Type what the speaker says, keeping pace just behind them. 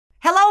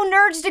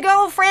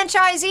NerdsToGo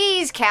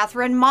franchisees,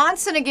 Catherine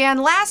Monson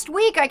again. Last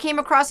week I came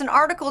across an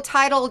article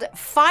titled,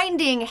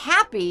 "Finding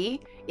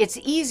Happy, It's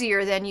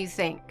Easier Than You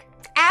Think."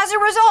 As a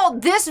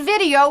result, this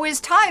video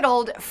is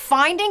titled,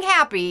 "Finding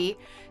Happy,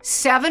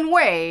 7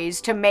 Ways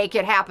to Make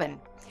It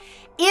Happen."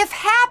 If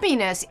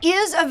happiness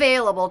is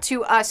available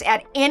to us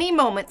at any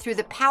moment through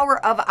the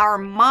power of our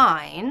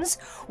minds,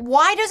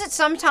 why does it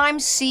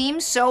sometimes seem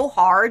so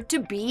hard to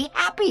be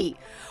happy?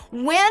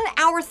 When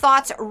our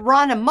thoughts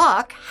run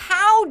amok,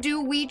 how do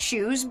we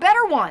choose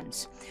better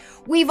ones?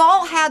 We've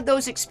all had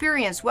those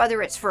experiences,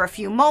 whether it's for a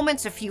few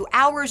moments, a few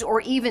hours,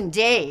 or even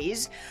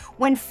days,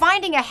 when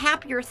finding a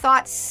happier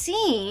thought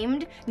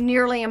seemed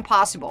nearly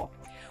impossible.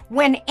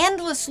 When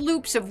endless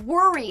loops of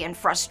worry and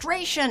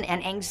frustration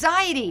and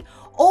anxiety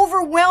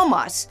overwhelm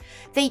us,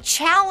 they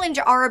challenge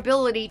our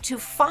ability to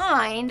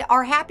find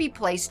our happy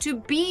place, to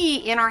be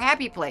in our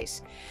happy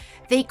place.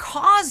 They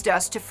caused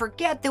us to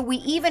forget that we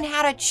even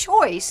had a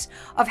choice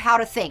of how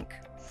to think.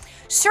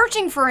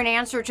 Searching for an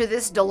answer to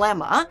this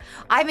dilemma,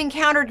 I've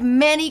encountered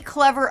many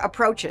clever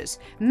approaches,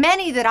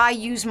 many that I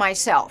use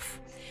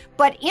myself.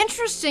 But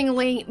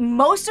interestingly,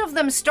 most of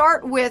them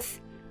start with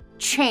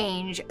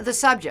change the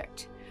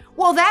subject.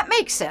 Well, that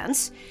makes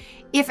sense.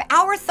 If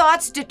our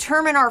thoughts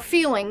determine our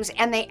feelings,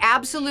 and they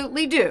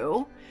absolutely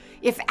do,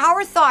 if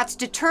our thoughts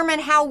determine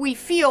how we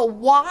feel,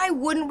 why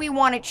wouldn't we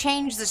want to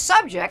change the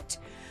subject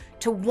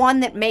to one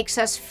that makes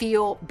us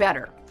feel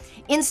better?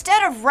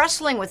 Instead of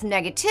wrestling with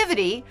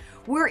negativity,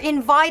 we're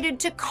invited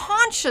to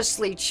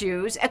consciously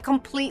choose a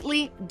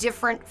completely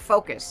different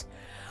focus.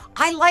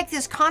 I like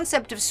this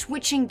concept of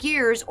switching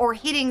gears or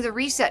hitting the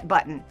reset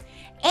button.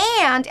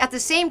 And at the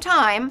same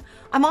time,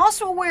 I'm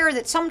also aware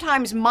that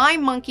sometimes my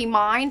monkey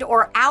mind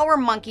or our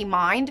monkey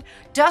mind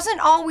doesn't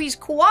always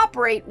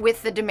cooperate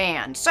with the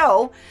demand.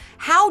 So,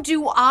 how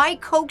do I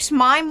coax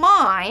my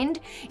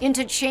mind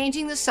into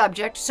changing the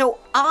subject so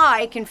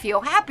I can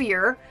feel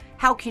happier?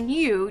 How can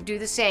you do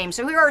the same?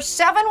 So here are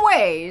 7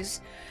 ways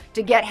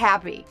to get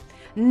happy.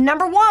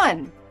 Number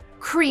 1,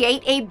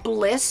 create a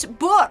bliss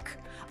book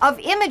of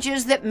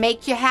images that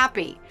make you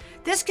happy.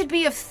 This could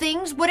be of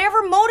things,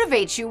 whatever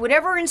motivates you,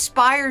 whatever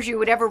inspires you,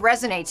 whatever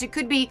resonates. It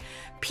could be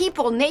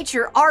people,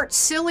 nature, art,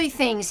 silly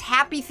things,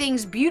 happy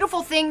things,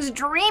 beautiful things,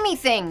 dreamy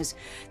things.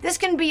 This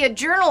can be a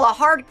journal, a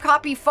hard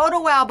copy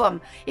photo album.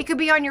 It could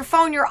be on your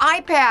phone, your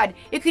iPad.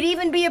 It could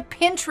even be a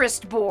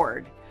Pinterest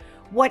board.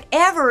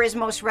 Whatever is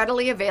most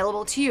readily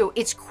available to you.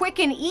 It's quick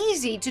and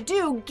easy to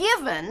do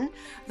given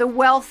the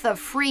wealth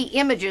of free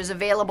images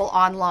available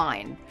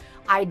online.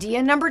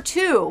 Idea number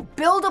 2,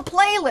 build a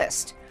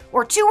playlist.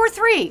 Or 2 or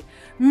 3,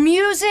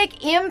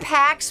 music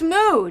impacts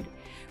mood.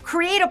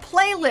 Create a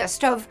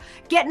playlist of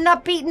getting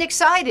upbeat and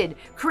excited.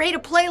 Create a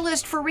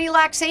playlist for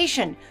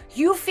relaxation.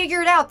 You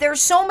figure it out. There's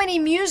so many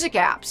music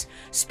apps.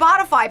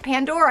 Spotify,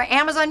 Pandora,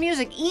 Amazon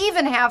Music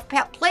even have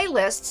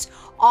playlists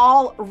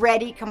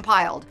already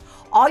compiled.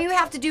 All you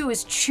have to do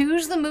is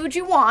choose the mood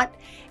you want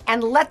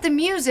and let the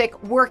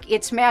music work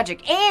its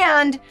magic.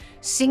 And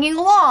singing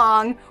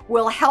along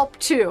will help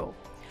too.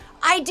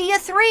 Idea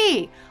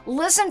 3,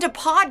 listen to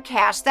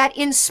podcasts that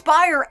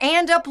inspire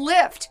and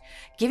uplift.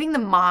 Giving the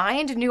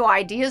mind new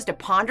ideas to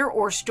ponder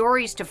or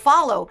stories to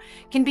follow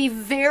can be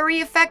very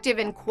effective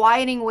in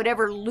quieting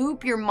whatever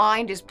loop your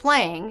mind is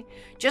playing.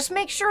 Just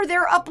make sure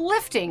they're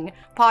uplifting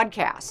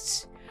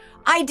podcasts.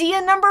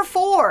 Idea number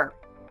 4,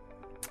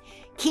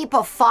 keep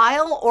a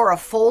file or a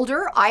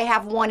folder, I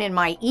have one in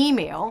my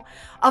email,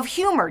 of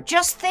humor,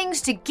 just things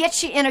to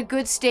get you in a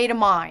good state of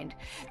mind.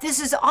 This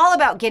is all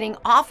about getting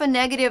off a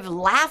negative,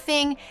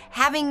 laughing,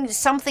 having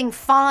something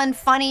fun,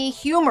 funny,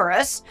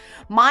 humorous.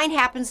 Mine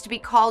happens to be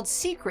called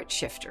Secret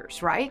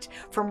Shifters, right?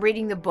 From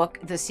reading the book,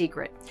 The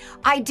Secret.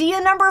 Idea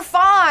number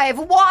 5,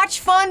 watch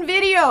fun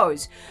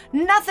videos.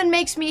 Nothing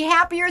makes me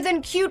happier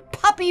than cute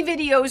puppy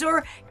videos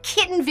or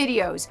kitten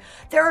videos.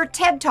 There are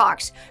TED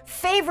Talks,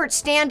 favorite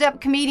stand-up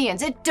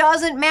comedians. It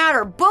doesn't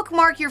matter.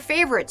 Bookmark your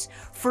favorites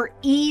for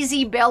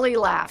easy belly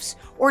laughs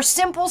or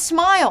simple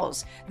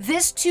smiles.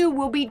 This too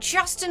will be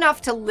just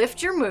enough to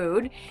lift your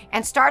mood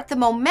and start the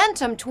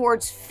momentum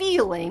towards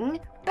feeling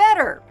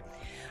better.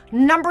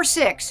 Number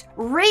 6,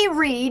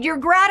 reread your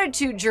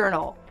gratitude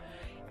journal.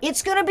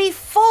 It's going to be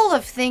full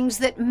of things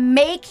that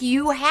make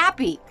you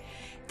happy.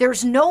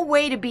 There's no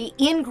way to be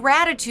in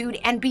gratitude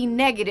and be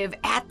negative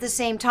at the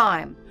same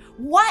time.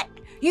 What?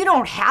 You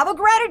don't have a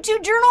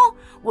gratitude journal?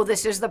 Well,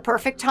 this is the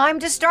perfect time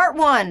to start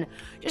one.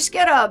 Just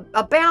get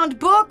a bound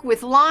book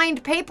with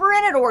lined paper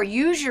in it or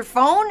use your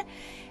phone.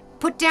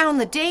 Put down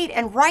the date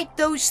and write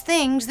those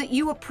things that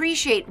you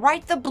appreciate.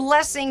 Write the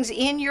blessings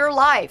in your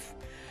life.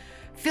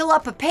 Fill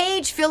up a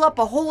page, fill up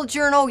a whole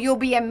journal. You'll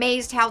be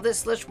amazed how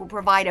this list will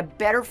provide a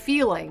better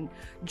feeling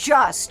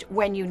just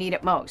when you need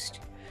it most.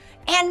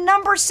 And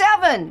number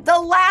 7, the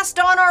last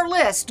on our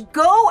list,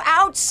 go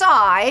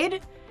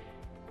outside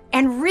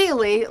and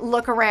really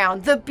look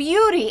around. The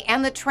beauty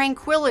and the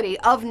tranquility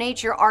of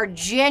nature are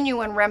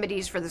genuine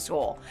remedies for the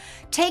soul.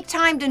 Take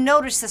time to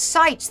notice the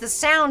sights, the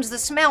sounds, the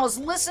smells,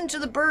 listen to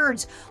the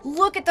birds,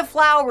 look at the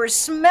flowers,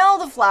 smell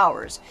the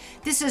flowers.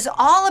 This is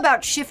all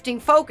about shifting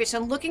focus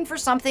and looking for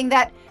something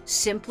that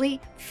simply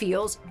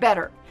feels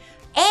better.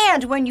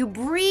 And when you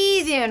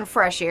breathe in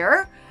fresh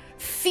air,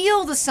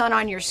 feel the sun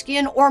on your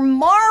skin, or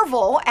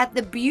marvel at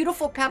the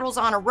beautiful petals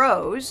on a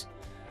rose,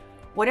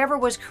 whatever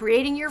was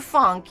creating your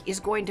funk is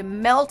going to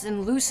melt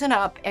and loosen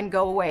up and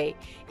go away.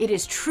 It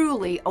is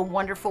truly a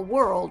wonderful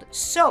world.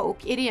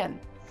 Soak it in.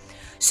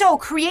 So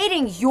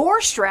creating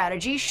your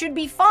strategy should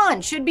be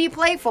fun, should be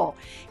playful.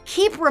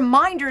 Keep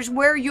reminders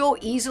where you'll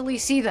easily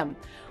see them.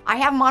 I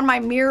have them on my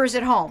mirrors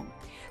at home.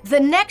 The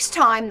next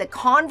time the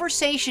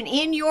conversation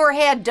in your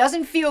head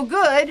doesn't feel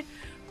good,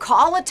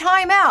 call a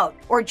timeout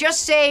or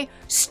just say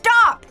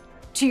stop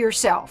to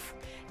yourself.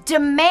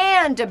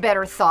 Demand a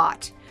better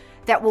thought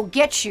that will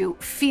get you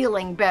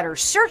feeling better.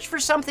 Search for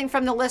something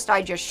from the list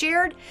I just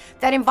shared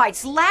that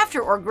invites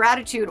laughter or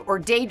gratitude or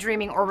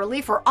daydreaming or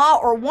relief or awe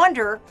or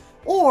wonder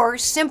or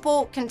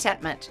simple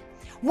contentment.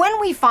 When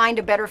we find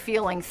a better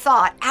feeling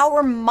thought,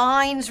 our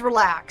minds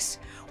relax.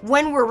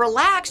 When we're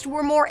relaxed,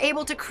 we're more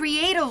able to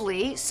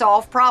creatively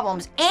solve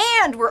problems,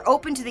 and we're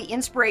open to the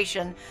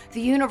inspiration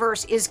the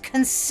universe is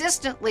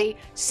consistently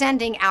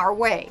sending our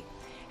way.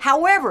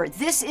 However,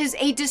 this is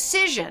a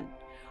decision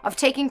of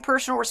taking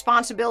personal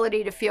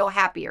responsibility to feel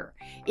happier.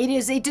 It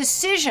is a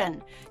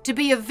decision to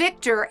be a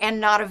victor and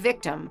not a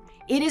victim.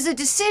 It is a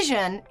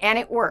decision, and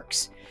it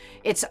works.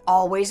 It's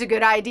always a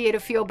good idea to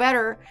feel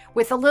better.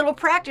 With a little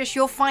practice,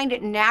 you'll find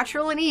it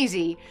natural and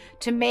easy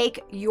to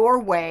make your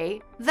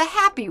way the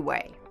happy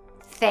way.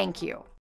 Thank you.